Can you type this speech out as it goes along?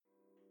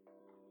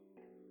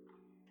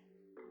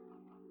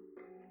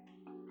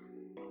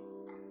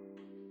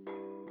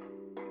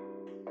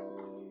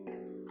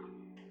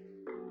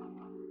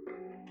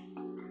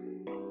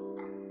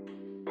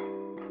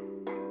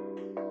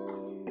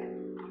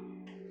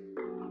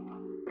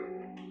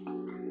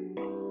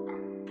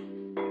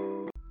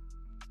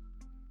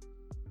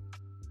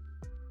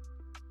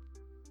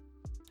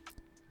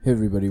Hey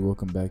everybody,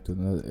 welcome back to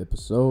another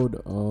episode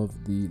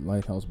of the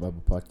Lighthouse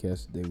Bible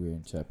Podcast. Today we're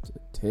in chapter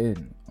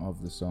 10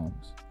 of the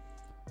Psalms.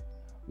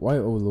 Why,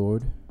 O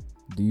Lord,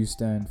 do you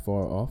stand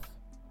far off?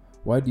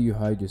 Why do you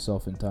hide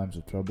yourself in times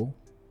of trouble?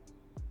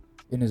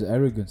 In his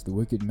arrogance the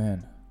wicked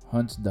man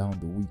hunts down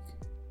the weak,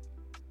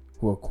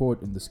 who are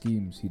caught in the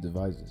schemes he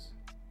devises.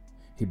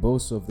 He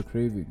boasts of the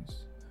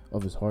cravings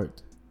of his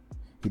heart.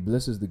 He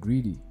blesses the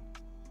greedy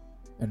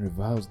and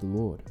reviles the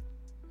Lord.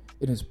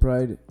 In his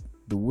pride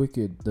the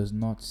wicked does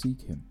not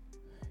seek him.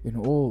 In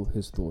all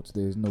his thoughts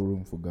there is no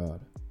room for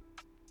God.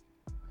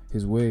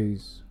 His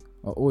ways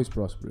are always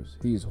prosperous.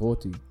 He is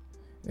haughty,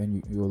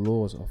 and your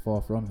laws are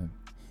far from him.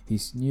 He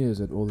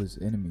sneers at all his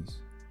enemies.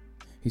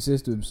 He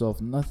says to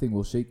himself, nothing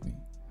will shake me.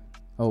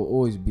 I will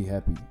always be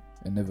happy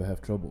and never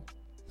have trouble.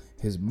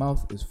 His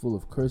mouth is full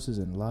of curses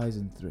and lies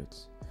and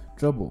threats.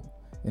 Trouble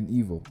and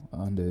evil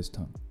are under his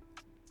tongue.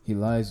 He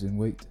lies in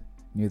wait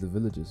near the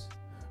villages.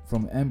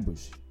 From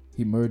ambush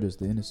he murders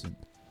the innocent,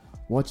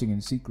 watching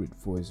in secret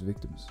for his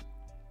victims.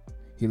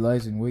 He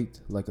lies in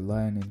wait like a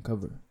lion in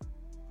cover.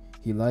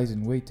 He lies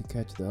in wait to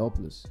catch the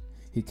helpless.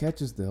 He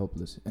catches the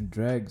helpless and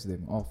drags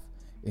them off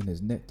in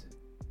his net.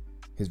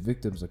 His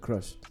victims are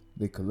crushed,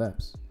 they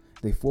collapse,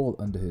 they fall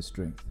under his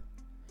strength.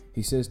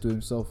 He says to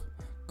himself,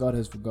 God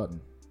has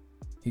forgotten.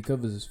 He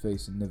covers his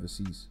face and never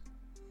sees.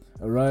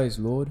 Arise,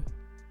 Lord.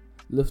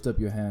 Lift up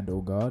your hand, O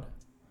God.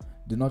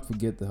 Do not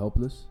forget the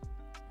helpless.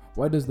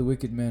 Why does the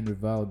wicked man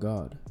revile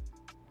God?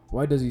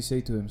 Why does he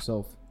say to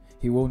himself,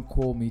 he won't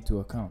call me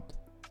to account?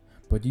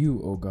 But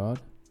you, O God,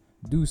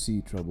 do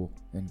see trouble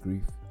and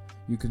grief.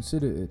 You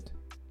consider it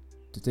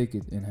to take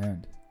it in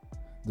hand.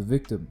 The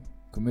victim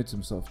commits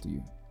himself to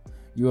you.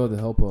 You are the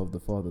helper of the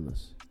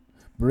fatherless.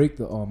 Break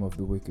the arm of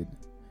the wicked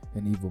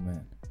and evil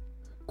man.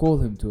 Call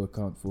him to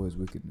account for his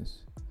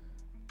wickedness,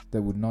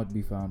 that would not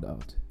be found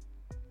out.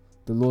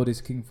 The Lord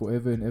is king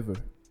forever and ever.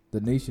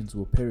 The nations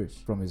will perish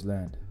from his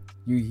land.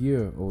 You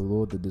hear, O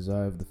Lord, the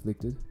desire of the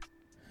afflicted.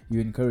 You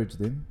encourage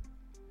them,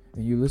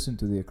 and you listen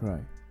to their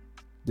cry,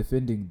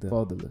 defending the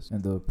fatherless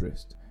and the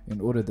oppressed,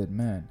 in order that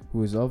man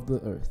who is of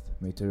the earth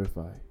may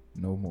terrify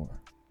no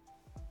more.